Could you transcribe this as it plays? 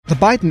The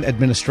Biden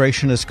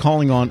administration is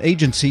calling on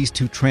agencies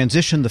to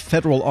transition the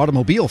federal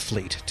automobile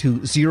fleet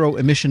to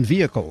zero-emission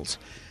vehicles.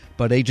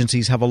 But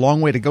agencies have a long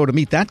way to go to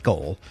meet that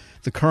goal.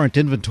 The current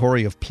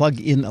inventory of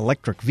plug-in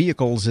electric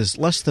vehicles is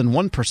less than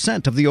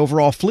 1% of the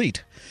overall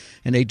fleet,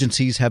 and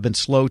agencies have been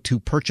slow to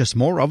purchase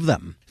more of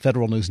them.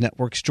 Federal News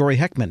Network's Jory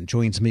Heckman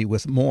joins me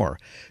with more.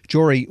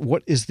 Jory,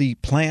 what is the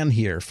plan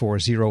here for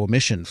zero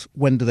emissions?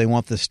 When do they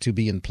want this to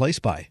be in place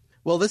by?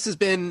 Well, this has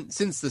been,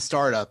 since the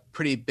start, a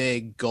pretty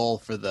big goal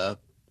for the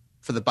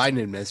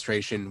Biden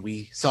administration.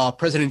 We saw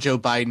President Joe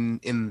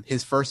Biden in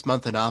his first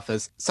month in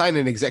office sign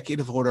an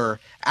executive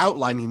order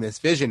outlining this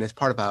vision as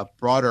part of a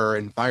broader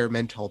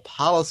environmental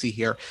policy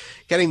here,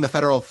 getting the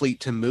federal fleet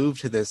to move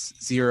to this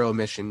zero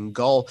emission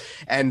goal.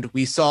 And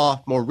we saw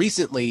more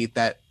recently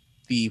that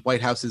the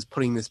White House is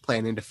putting this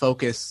plan into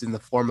focus in the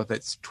form of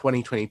its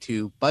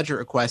 2022 budget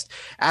request,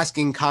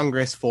 asking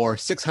Congress for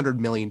 $600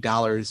 million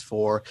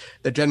for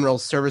the General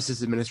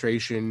Services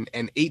Administration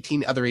and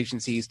 18 other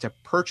agencies to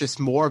purchase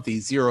more of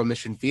these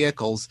zero-emission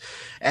vehicles.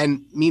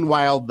 And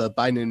meanwhile, the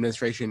Biden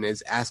administration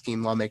is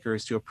asking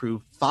lawmakers to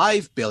approve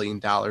 $5 billion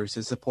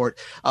to support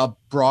a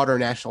broader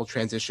national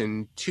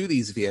transition to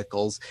these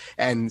vehicles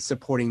and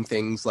supporting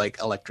things like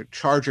electric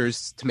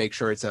chargers to make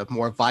sure it's a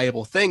more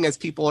viable thing as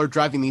people are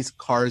driving these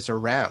cars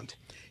around.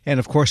 And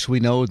of course,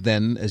 we know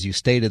then, as you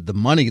stated, the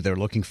money they're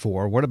looking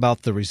for. What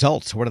about the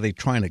results? What are they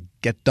trying to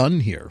get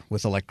done here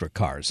with electric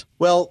cars?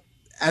 Well,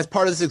 as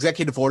part of this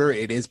executive order,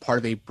 it is part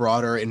of a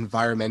broader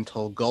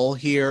environmental goal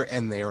here,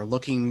 and they are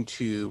looking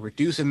to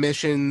reduce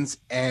emissions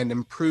and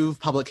improve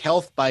public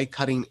health by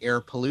cutting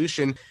air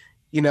pollution.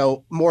 You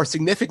know, more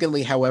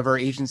significantly, however,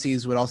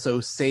 agencies would also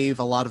save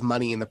a lot of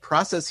money in the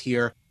process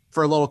here.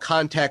 For a little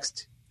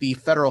context, the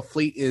federal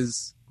fleet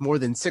is more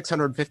than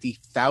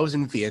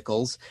 650,000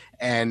 vehicles.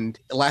 And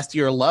last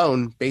year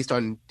alone, based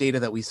on data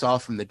that we saw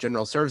from the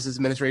General Services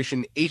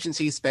Administration,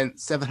 agencies spent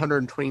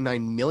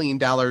 $729 million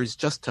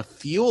just to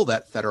fuel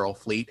that federal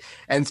fleet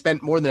and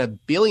spent more than $1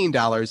 billion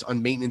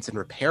on maintenance and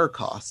repair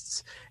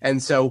costs.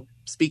 And so,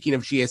 speaking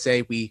of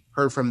GSA, we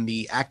heard from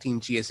the acting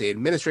GSA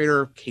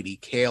administrator, Katie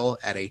Kale,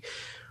 at a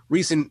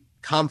recent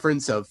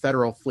conference of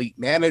federal fleet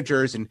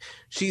managers, and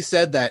she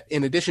said that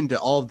in addition to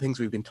all the things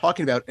we've been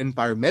talking about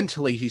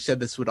environmentally, she said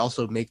this would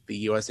also make the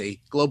U.S.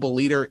 a global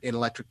leader in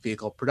electric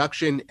vehicle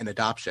production and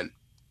adoption.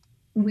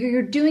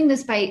 We're doing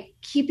this by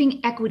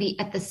keeping equity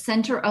at the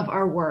center of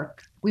our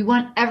work. We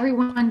want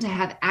everyone to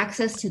have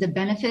access to the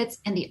benefits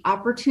and the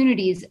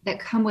opportunities that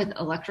come with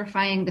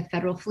electrifying the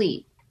federal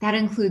fleet. That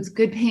includes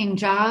good paying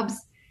jobs,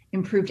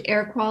 improved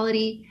air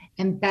quality,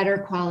 and better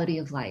quality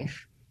of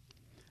life.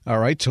 All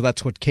right, so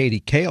that's what Katie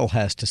Kale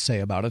has to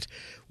say about it.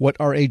 What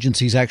are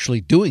agencies actually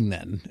doing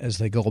then as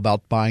they go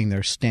about buying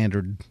their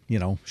standard,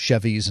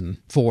 Chevys and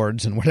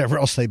Fords and whatever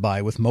else they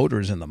buy with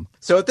motors in them?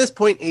 So at this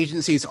point,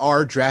 agencies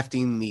are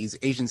drafting these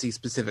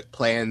agency-specific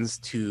plans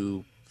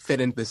to fit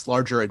into this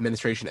larger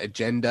administration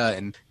agenda.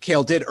 And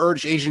Kale did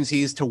urge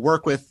agencies to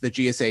work with the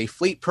GSA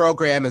fleet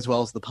program as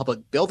well as the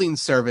Public Building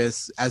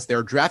Service as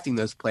they're drafting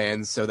those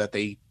plans so that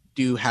they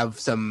do have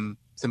some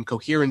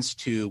coherence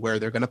to where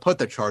they're going to put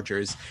the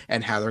chargers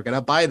and how they're going to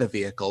buy the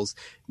vehicles.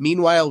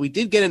 Meanwhile, we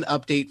did get an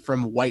update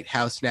from White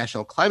House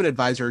National Climate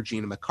Advisor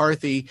Gina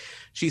McCarthy.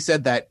 She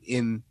said that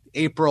in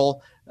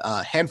April,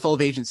 a handful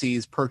of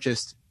agencies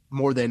purchased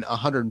more than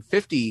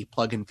 150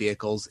 plug-in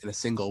vehicles in a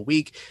single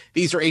week.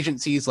 These are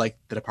agencies like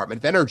the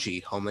Department of Energy,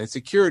 Homeland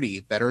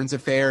Security, Veterans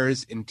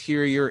Affairs,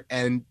 Interior,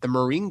 and the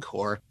Marine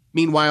Corps.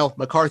 Meanwhile,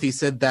 McCarthy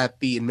said that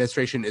the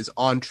administration is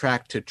on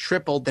track to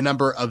triple the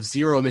number of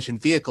zero-emission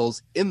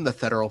vehicles in the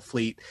federal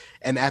fleet.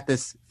 And at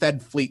this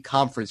Fed Fleet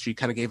conference, she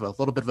kind of gave a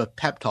little bit of a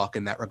pep talk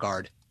in that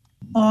regard.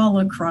 All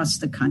across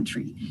the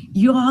country,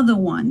 you're the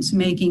ones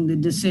making the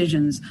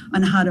decisions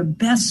on how to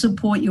best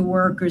support your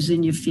workers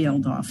in your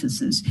field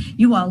offices.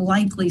 You are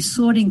likely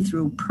sorting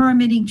through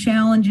permitting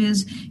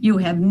challenges you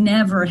have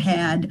never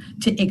had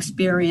to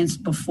experience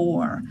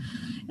before.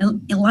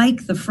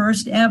 Like the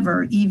first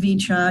ever EV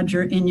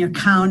charger in your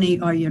county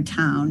or your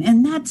town.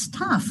 And that's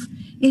tough.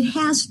 It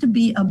has to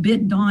be a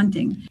bit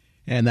daunting.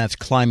 And that's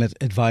climate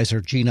advisor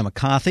Gina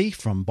McCarthy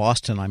from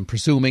Boston, I'm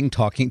presuming,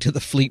 talking to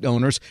the fleet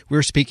owners.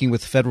 We're speaking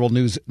with Federal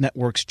News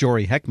Network's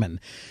Jory Heckman.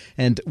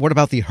 And what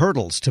about the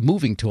hurdles to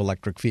moving to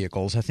electric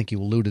vehicles? I think you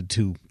alluded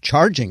to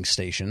charging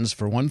stations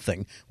for one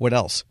thing. What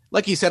else?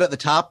 Like you said at the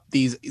top,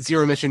 these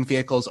zero-emission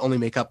vehicles only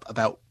make up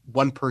about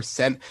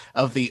 1%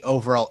 of the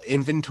overall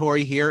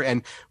inventory here.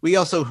 And we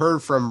also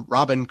heard from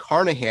Robin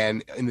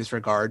Carnahan in this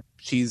regard.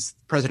 She's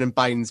President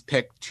Biden's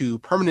pick to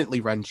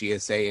permanently run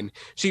GSA, and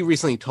she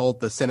recently told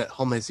the Senate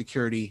Homeland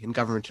Security and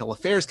Governmental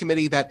Affairs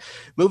Committee that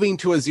moving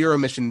to a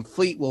zero-emission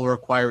fleet will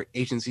require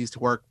agencies to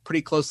work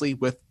pretty closely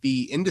with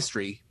the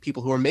industry,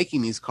 people who are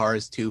making these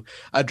cars, to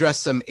address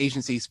some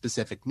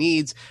agency-specific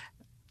needs.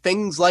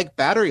 Things like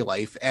battery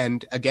life,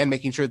 and again,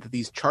 making sure that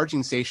these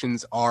charging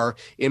stations are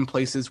in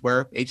places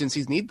where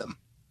agencies need them.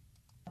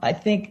 I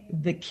think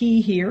the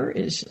key here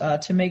is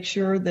to make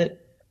sure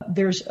that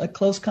there's a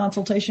close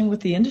consultation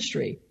with the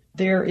industry.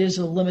 There is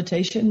a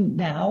limitation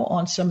now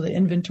on some of the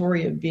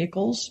inventory of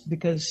vehicles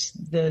because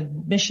the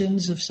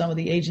missions of some of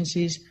the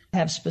agencies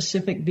have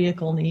specific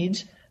vehicle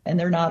needs, and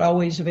they're not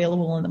always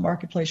available in the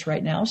marketplace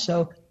right now.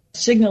 So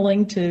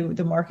signaling to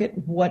the market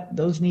what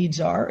those needs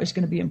are is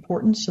going to be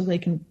important so they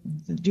can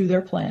do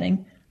their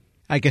planning.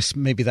 I guess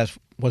maybe that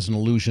was an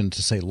allusion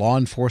to, say, law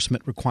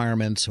enforcement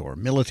requirements or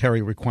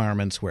military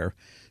requirements where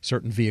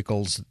certain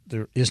vehicles,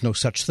 there is no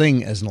such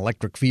thing as an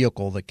electric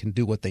vehicle that can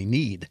do what they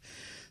need.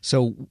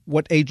 So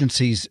what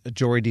agencies,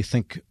 Jory, do you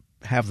think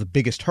have the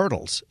biggest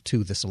hurdles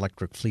to this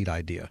electric fleet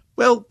idea?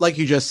 Well, like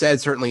you just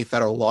said, certainly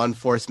federal law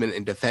enforcement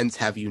and defense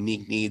have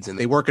unique needs, and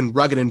they work in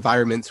rugged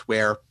environments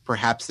where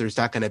perhaps there's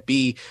not going to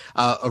be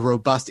a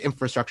robust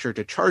infrastructure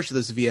to charge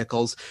those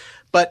vehicles.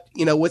 But,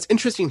 what's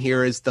interesting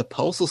here is the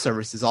Postal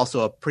Service is also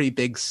a pretty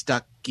big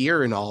stuck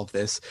gear in all of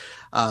this.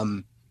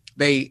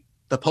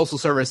 The Postal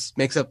Service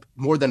makes up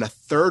more than a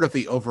third of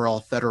the overall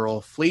federal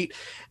fleet,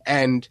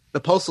 and the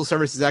Postal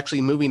Service is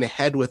actually moving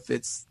ahead with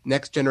its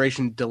next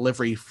generation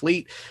delivery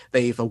fleet.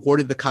 They've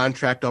awarded the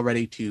contract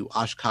already to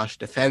Oshkosh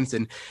Defense,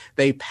 and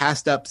they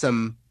passed up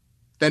some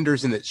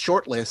vendors in its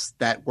shortlist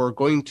that were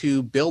going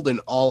to build an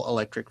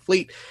all-electric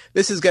fleet.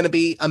 This is going to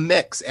be a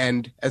mix,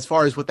 and as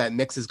far as what that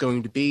mix is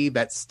going to be,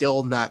 that's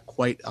still not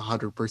quite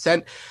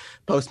 100%.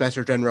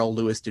 Postmaster General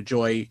Louis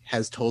DeJoy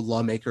has told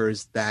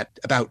lawmakers that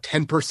about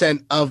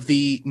 10% of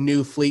the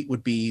new fleet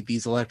would be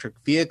these electric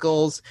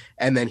vehicles,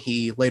 and then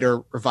he later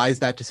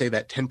revised that to say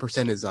that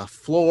 10% is a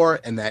floor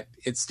and that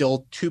it's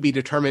still to be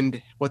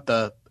determined what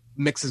the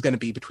mix is going to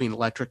be between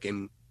electric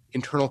and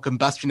internal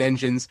combustion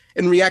engines.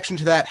 In reaction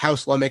to that,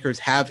 House lawmakers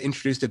have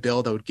introduced a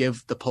bill that would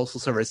give the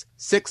Postal Service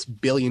 $6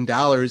 billion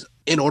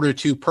in order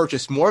to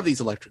purchase more of these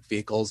electric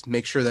vehicles,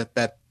 make sure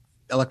that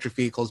electric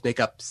vehicles make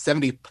up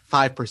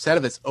 75%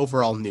 of its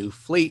overall new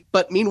fleet.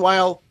 But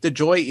meanwhile,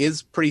 DeJoy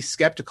is pretty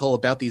skeptical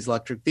about these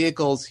electric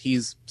vehicles.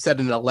 He's said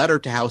in a letter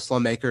to House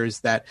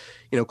lawmakers that,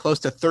 close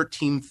to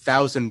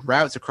 13,000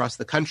 routes across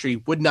the country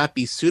would not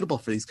be suitable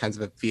for these kinds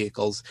of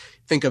vehicles.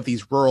 Think of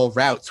these rural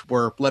routes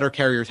where letter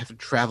carriers have to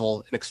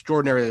travel an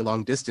extraordinarily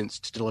long distance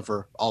to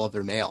deliver all of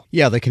their mail.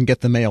 Yeah, they can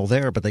get the mail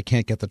there, but they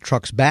can't get the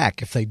trucks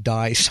back if they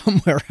die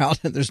somewhere out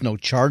and there's no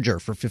charger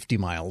for 50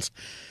 miles.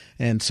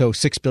 And so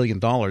 $6 billion.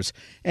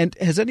 And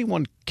has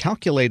anyone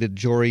calculated,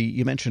 Jory,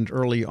 you mentioned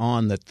early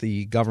on that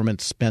the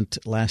government spent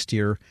last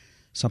year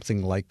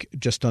something like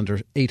just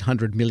under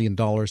 $800 million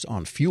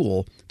on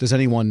fuel. Does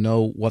anyone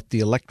know what the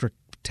electric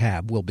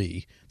tab will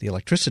be, the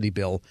electricity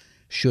bill,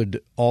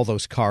 should all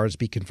those cars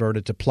be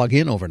converted to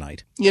plug-in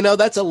overnight?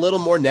 That's a little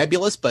more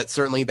nebulous, but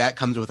certainly that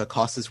comes with a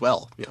cost as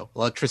well.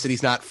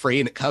 Electricity's not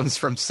free and it comes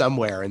from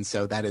somewhere. And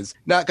so that is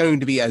not going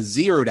to be a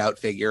zeroed out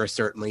figure,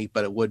 certainly,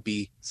 but it would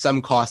be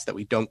some cost that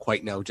we don't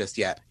quite know just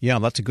yet. Yeah,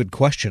 that's a good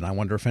question. I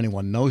wonder if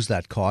anyone knows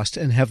that cost.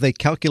 And have they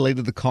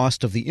calculated the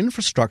cost of the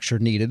infrastructure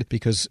needed?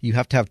 Because you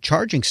have to have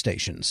charging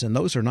stations, and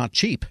those are not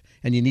cheap,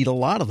 and you need a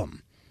lot of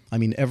them. I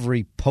mean,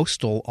 every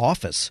postal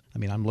office,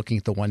 I'm looking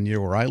at the one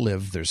near where I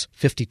live, there's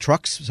 50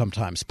 trucks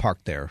sometimes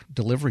parked there,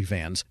 delivery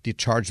vans. Do you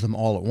charge them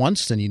all at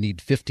once? Then you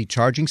need 50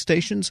 charging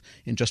stations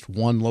in just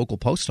one local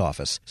post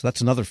office. So that's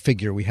another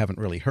figure we haven't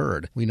really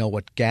heard. We know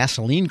what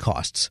gasoline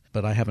costs,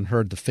 but I haven't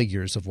heard the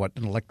figures of what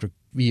an electric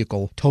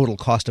vehicle total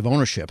cost of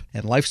ownership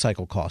and life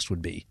cycle cost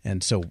would be.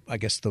 And so I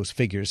guess those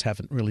figures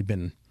haven't really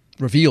been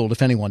revealed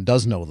if anyone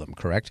does know them,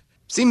 correct?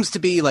 Seems to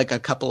be like a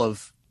couple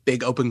of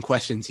big open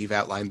questions you've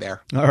outlined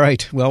there. All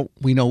right. Well,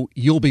 we know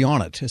you'll be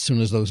on it as soon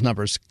as those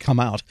numbers come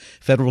out.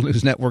 Federal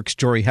News Network's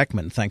Jory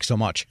Heckman, thanks so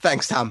much.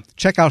 Thanks, Tom.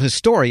 Check out his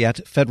story at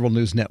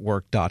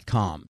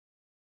federalnewsnetwork.com.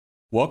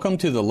 Welcome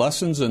to the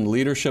Lessons in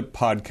Leadership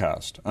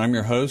podcast. I'm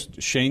your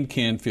host, Shane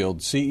Canfield,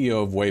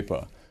 CEO of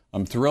WEPA.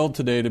 I'm thrilled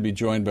today to be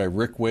joined by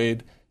Rick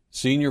Wade,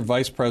 Senior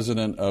Vice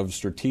President of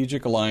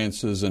Strategic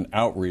Alliances and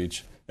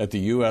Outreach at the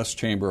U.S.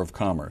 Chamber of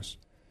Commerce.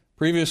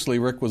 Previously,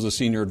 Rick was a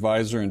senior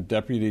advisor and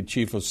deputy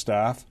chief of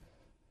staff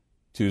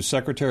to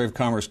Secretary of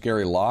Commerce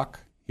Gary Locke.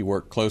 He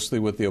worked closely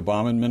with the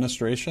Obama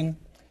administration,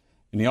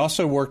 and he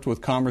also worked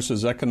with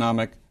Commerce's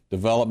Economic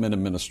Development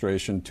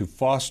Administration to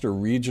foster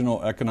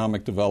regional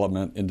economic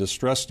development in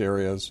distressed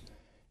areas,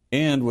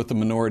 and with the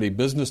Minority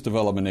Business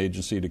Development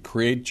Agency to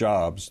create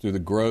jobs through the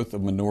growth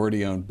of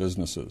minority-owned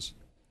businesses.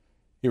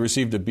 He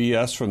received a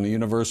BS from the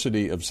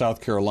University of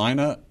South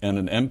Carolina and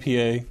an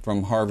MPA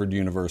from Harvard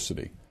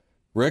University.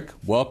 Rick,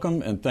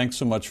 welcome, and thanks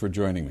so much for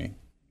joining me.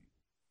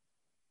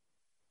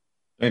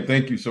 And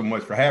thank you so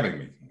much for having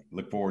me.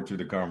 Look forward to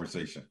the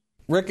conversation.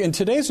 Rick, in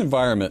today's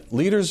environment,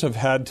 leaders have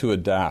had to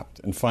adapt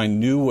and find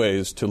new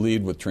ways to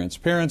lead with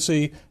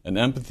transparency and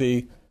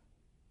empathy.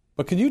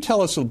 But can you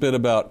tell us a bit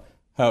about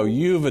how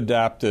you've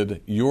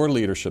adapted your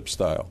leadership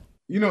style?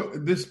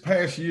 This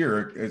past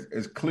year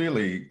has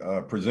clearly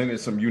presented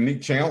some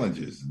unique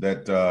challenges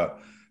that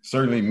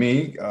certainly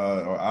me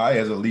or I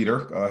as a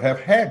leader have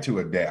had to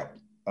adapt.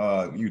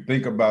 You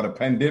think about a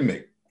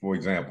pandemic, for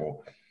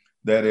example,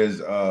 that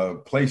has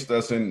placed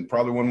us in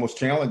probably one of the most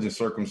challenging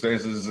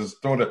circumstances is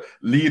sort of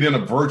lead in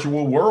a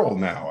virtual world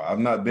now. I've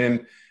not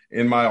been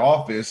in my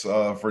office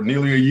for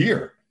nearly a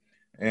year.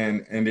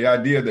 and the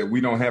idea that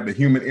we don't have the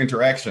human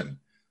interaction,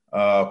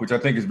 which I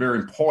think is very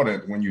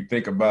important when you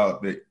think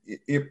about the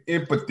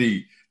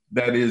empathy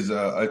that is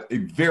a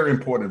very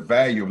important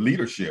value of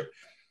leadership.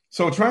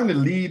 So trying to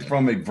lead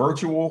from a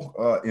virtual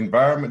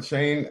environment,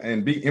 Shane,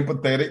 and be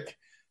empathetic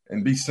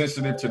and be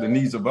sensitive to the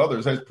needs of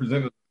others has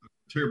presented a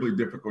terribly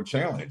difficult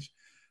challenge.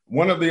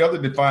 One of the other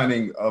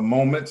defining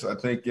moments, I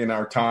think, in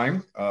our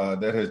time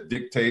that has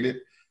dictated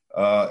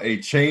a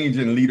change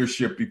in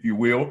leadership, if you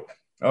will,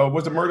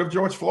 was the murder of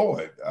George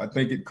Floyd. I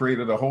think it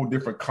created a whole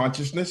different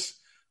consciousness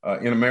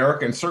in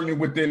America, and certainly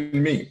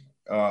within me,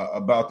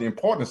 about the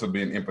importance of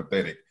being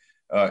empathetic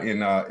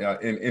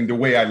in the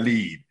way I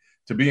lead,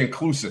 to be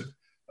inclusive,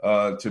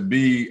 to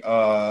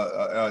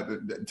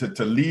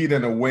lead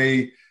in a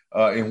way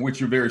in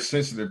which you're very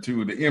sensitive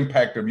to the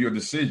impact of your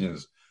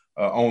decisions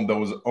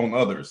on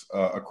others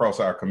across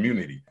our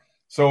community.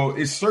 So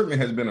it certainly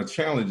has been a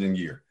challenging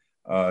year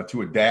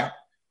to adapt,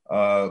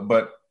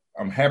 but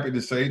I'm happy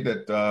to say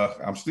that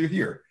I'm still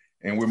here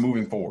and we're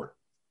moving forward.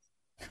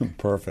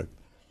 Perfect.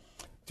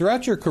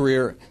 Throughout your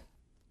career,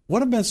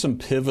 what have been some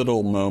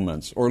pivotal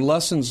moments or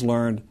lessons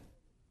learned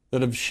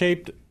that have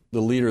shaped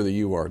the leader that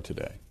you are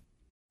today?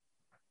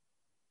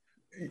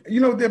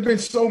 There have been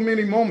so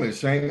many moments,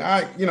 Shane.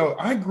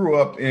 I grew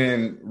up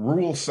in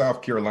rural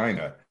South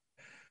Carolina.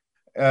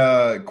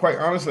 Quite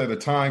honestly, at a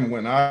time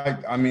when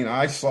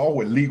I saw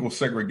what legal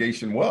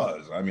segregation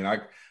was.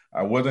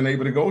 I wasn't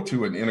able to go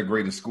to an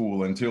integrated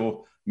school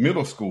until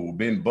middle school,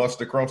 being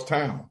bused across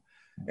town.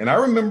 And I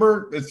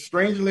remember, as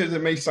strangely as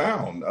it may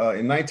sound,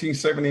 in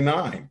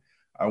 1979,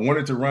 I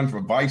wanted to run for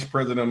vice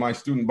president of my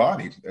student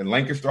body at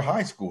Lancaster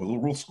High School, a little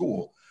rural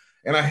school.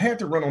 And I had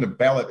to run on the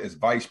ballot as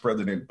vice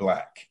president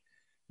black,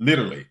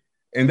 literally.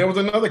 And there was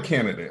another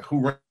candidate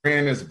who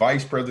ran as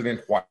vice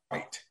president white.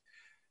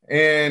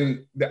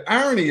 And the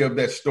irony of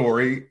that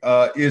story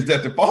is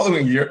that the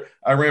following year,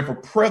 I ran for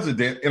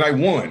president and I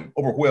won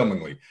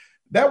overwhelmingly.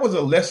 That was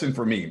a lesson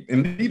for me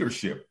in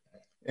leadership.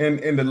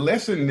 And the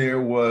lesson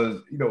there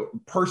was,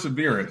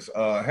 perseverance,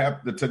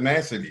 have the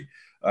tenacity,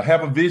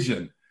 have a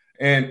vision,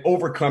 and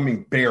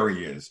overcoming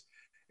barriers.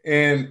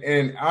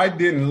 And I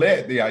didn't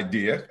let the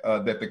idea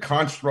that the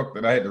construct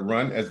that I had to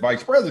run as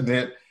vice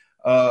president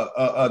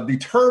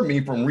deter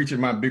me from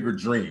reaching my bigger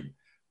dream,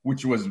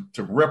 which was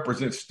to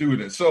represent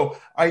students. So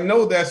I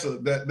know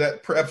that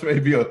perhaps may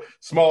be a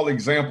small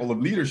example of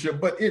leadership,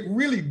 but it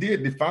really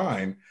did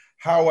define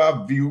how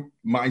I view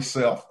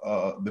myself,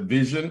 the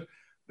vision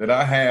that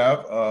I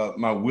have,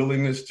 my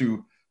willingness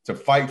to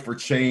fight for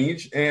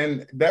change.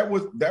 And that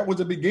was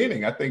the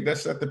beginning. I think that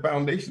set the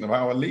foundation of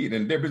how I lead.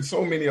 And there have been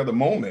so many other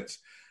moments.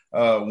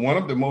 One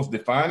of the most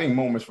defining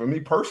moments for me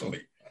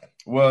personally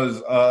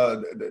was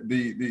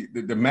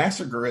the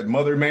massacre at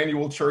Mother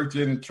Emanuel Church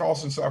in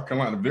Charleston, South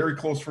Carolina. A very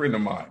close friend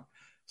of mine,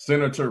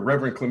 Senator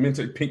Reverend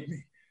Clemente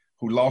Pinckney,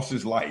 who lost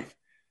his life.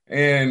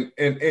 And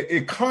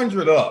it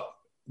conjured up,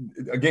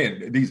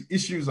 again, these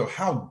issues of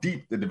how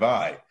deep the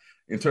divide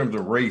in terms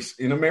of race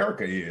in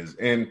America is.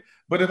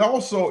 But it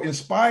also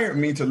inspired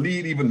me to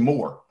lead even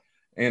more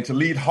and to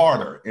lead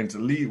harder and to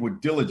lead with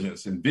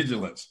diligence and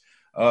vigilance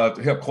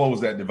to help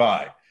close that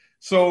divide.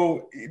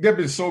 So there have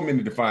been so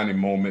many defining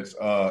moments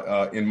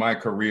in my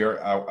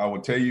career. I will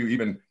tell you,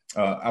 even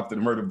after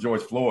the murder of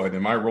George Floyd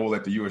and my role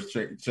at the U.S.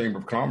 Chamber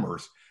of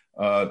Commerce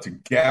to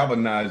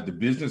galvanize the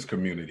business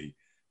community,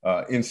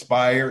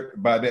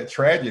 inspired by that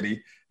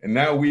tragedy. And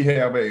now we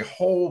have a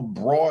whole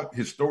broad,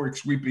 historic,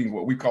 sweeping,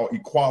 what we call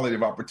equality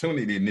of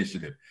opportunity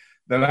initiative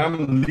that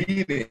I'm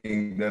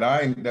leading, that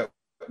I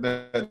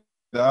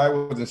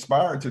was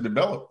inspired to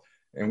develop.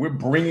 And we're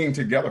bringing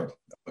together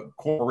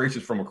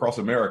corporations from across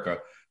America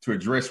to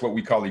address what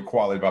we call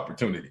equality of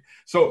opportunity.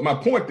 So my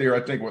point there,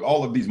 I think, with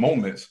all of these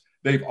moments,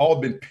 they've all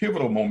been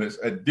pivotal moments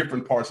at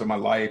different parts of my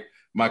life,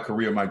 my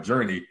career, my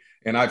journey.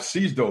 And I've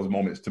seized those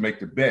moments to make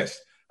the best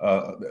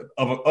of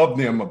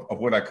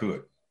what I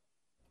could.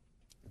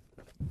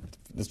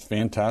 It's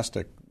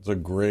fantastic. It's a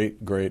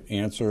great, great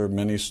answer.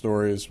 Many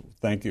stories.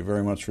 Thank you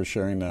very much for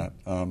sharing that.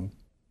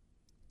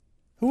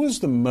 Who is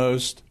the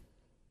most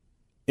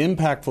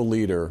impactful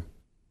leader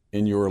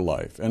in your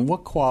life, and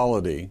what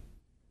quality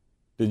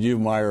did you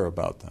admire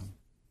about them?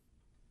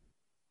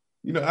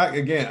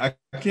 I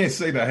can't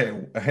say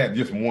that I had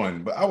just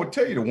one, but I would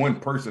tell you the one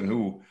person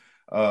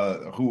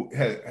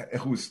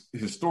whose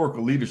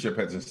historical leadership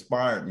has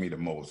inspired me the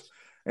most,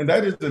 and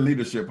that is the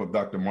leadership of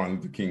Dr. Martin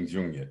Luther King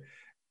Jr.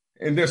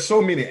 And there's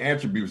so many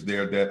attributes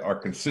there that are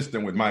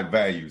consistent with my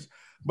values.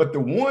 But the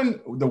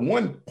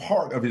one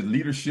part of his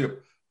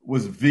leadership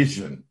was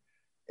vision.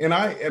 And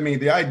I mean,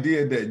 the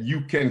idea that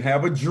you can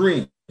have a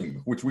dream,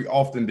 which we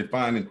often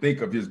define and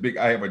think of his big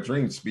 "I have a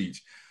dream"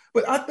 speech.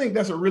 But I think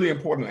that's a really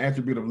important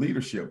attribute of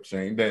leadership,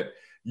 Shane, that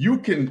you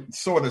can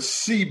sort of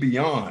see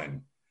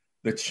beyond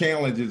the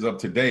challenges of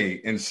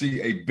today and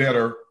see a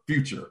better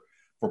future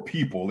for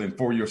people and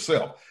for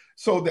yourself.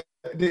 So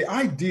the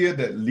idea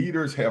that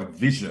leaders have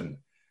vision,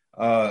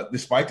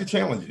 despite the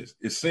challenges,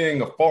 is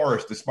seeing a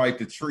forest despite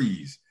the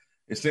trees,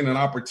 it's seeing an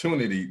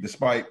opportunity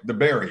despite the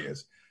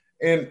barriers.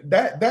 And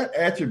that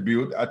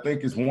attribute, I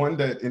think, is one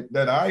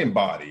that I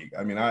embody.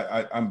 I mean,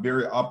 I'm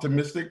very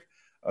optimistic,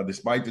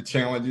 despite the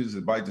challenges,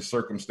 despite the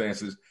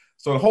circumstances.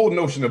 So the whole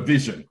notion of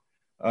vision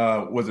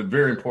was a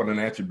very important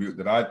attribute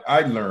that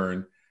I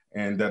learned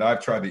and that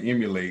I've tried to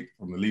emulate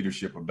from the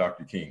leadership of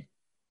Dr. King.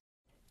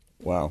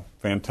 Wow,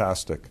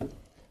 fantastic.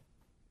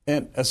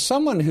 And as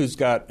someone who's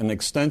got an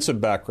extensive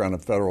background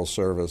in federal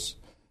service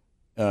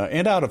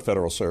and out of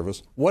federal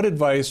service, what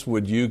advice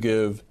would you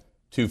give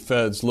to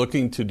feds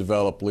looking to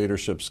develop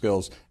leadership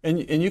skills? And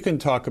you can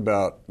talk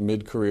about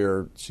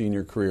mid-career,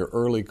 senior career,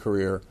 early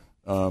career.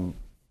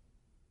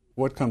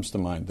 What comes to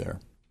mind there?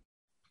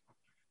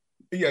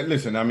 Yeah,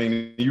 listen, I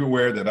mean, you're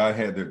aware that I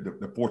had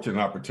the fortunate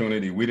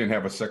opportunity. We didn't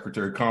have a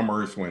Secretary of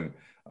Commerce when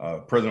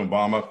President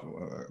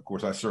Obama, of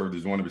course, I served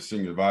as one of his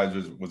senior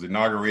advisors, was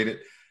inaugurated.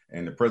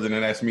 And the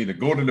president asked me to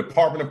go to the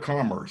Department of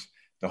Commerce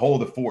to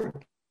hold the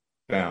fort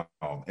down.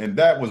 And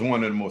that was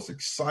one of the most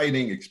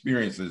exciting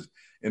experiences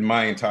in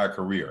my entire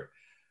career,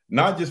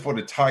 not just for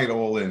the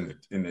title and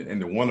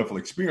the wonderful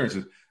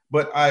experiences,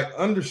 but I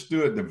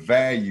understood the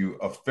value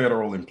of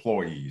federal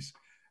employees.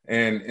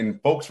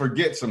 And folks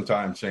forget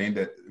sometimes, Shane,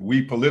 that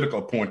we political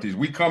appointees,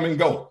 we come and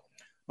go.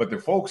 But the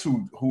folks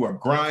who are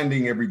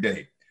grinding every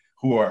day,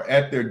 who are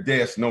at their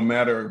desk no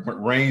matter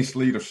rain,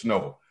 sleet, or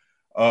snow,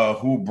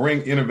 who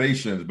bring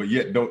innovations, but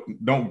yet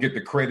don't get the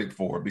credit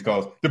for it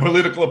because the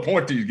political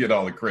appointees get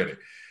all the credit.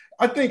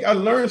 I think I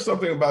learned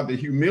something about the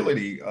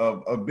humility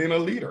of being a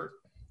leader.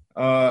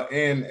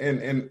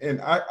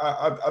 And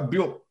I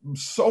built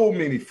so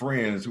many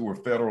friends who were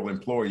federal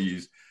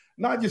employees,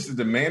 not just at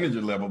the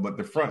manager level, but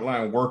the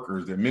frontline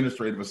workers, the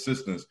administrative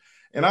assistants.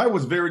 And I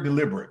was very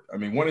deliberate. I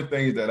mean, one of the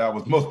things that I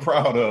was most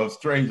proud of,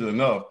 strangely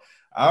enough,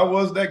 I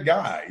was that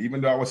guy,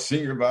 even though I was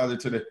senior advisor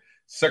to the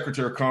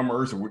Secretary of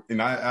Commerce, and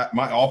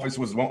my office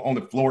was on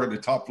the floor, the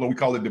top floor. We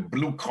call it the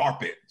blue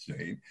carpet,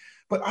 Shane.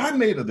 But I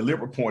made a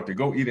deliberate point to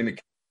go eat in the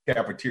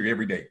cafeteria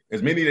every day,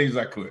 as many days as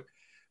I could,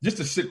 just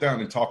to sit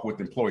down and talk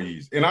with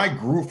employees. And I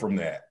grew from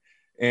that.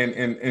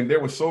 And there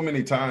were so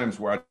many times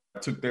where I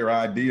took their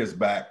ideas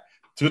back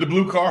to the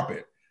blue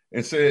carpet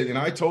and said, and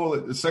I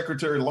told the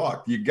Secretary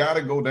Locke, you got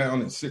to go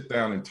down and sit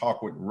down and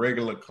talk with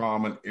regular,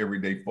 common,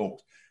 everyday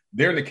folks.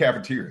 They're in the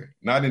cafeteria,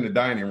 not in the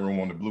dining room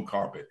on the blue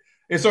carpet.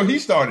 And so he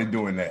started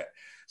doing that.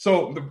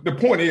 So the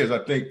point is,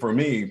 I think for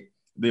me,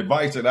 the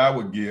advice that I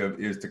would give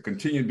is to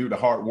continue to do the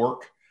hard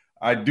work.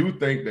 I do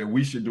think that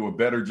we should do a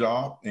better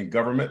job in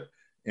government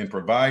in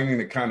providing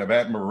the kind of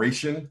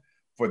admiration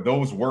for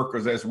those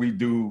workers as we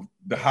do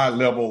the high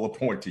level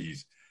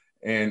appointees.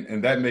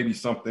 And that may be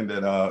something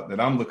that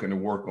I'm looking to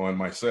work on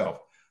myself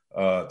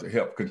to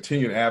help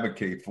continue to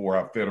advocate for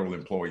our federal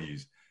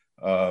employees.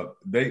 Those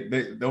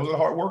are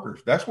hard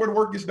workers. That's where the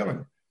work gets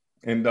done.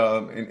 And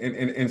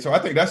so I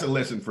think that's a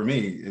lesson for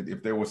me.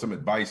 If there was some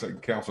advice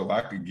and counsel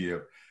I could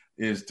give,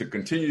 is to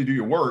continue to do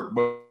your work,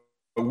 but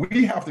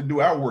we have to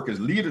do our work as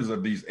leaders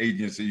of these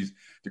agencies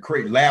to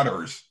create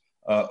ladders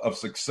of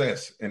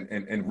success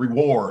and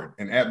reward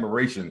and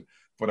admiration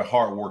for the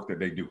hard work that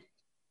they do.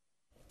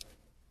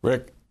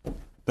 Rick,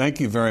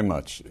 thank you very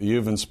much.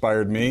 You've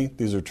inspired me.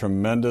 These are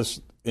tremendous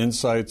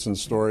insights and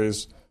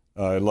stories.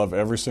 I love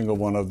every single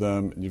one of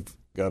them. You've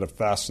got a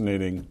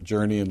fascinating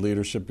journey in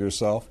leadership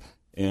yourself.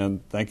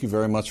 And thank you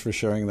very much for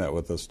sharing that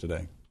with us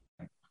today.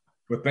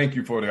 Well, thank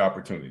you for the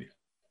opportunity.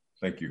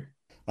 Thank you.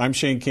 I'm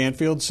Shane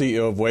Canfield,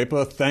 CEO of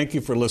WEPA. Thank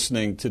you for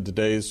listening to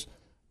today's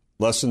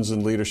Lessons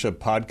in Leadership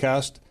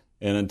podcast.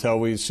 And until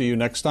we see you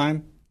next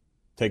time,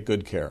 take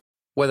good care.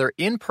 Whether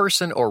in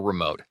person or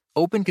remote,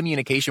 open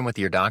communication with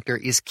your doctor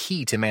is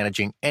key to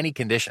managing any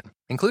condition,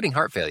 including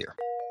heart failure.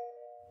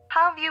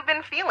 How have you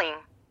been feeling?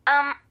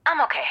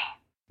 I'm okay.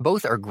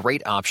 Both are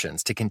great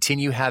options to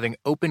continue having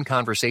open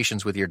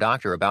conversations with your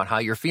doctor about how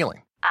you're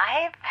feeling.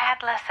 I've had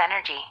less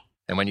energy.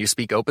 And when you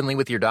speak openly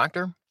with your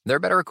doctor, they're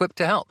better equipped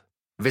to help.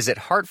 Visit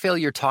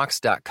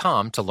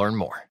heartfailuretalks.com to learn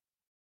more.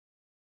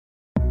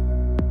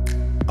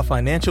 A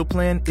financial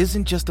plan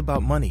isn't just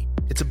about money.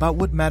 It's about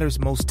what matters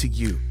most to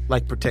you,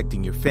 like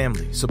protecting your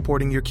family,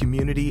 supporting your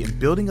community, and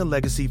building a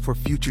legacy for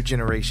future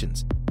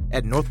generations.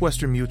 At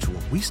Northwestern Mutual,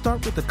 we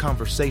start with a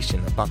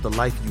conversation about the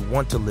life you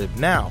want to live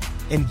now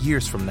and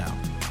years from now.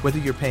 Whether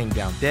you're paying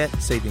down debt,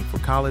 saving for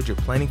college, or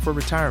planning for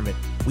retirement,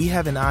 we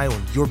have an eye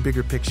on your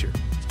bigger picture.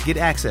 Get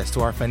access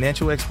to our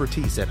financial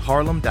expertise at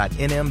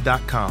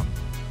harlem.nm.com.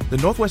 The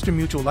Northwestern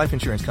Mutual Life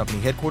Insurance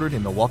Company, headquartered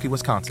in Milwaukee,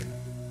 Wisconsin.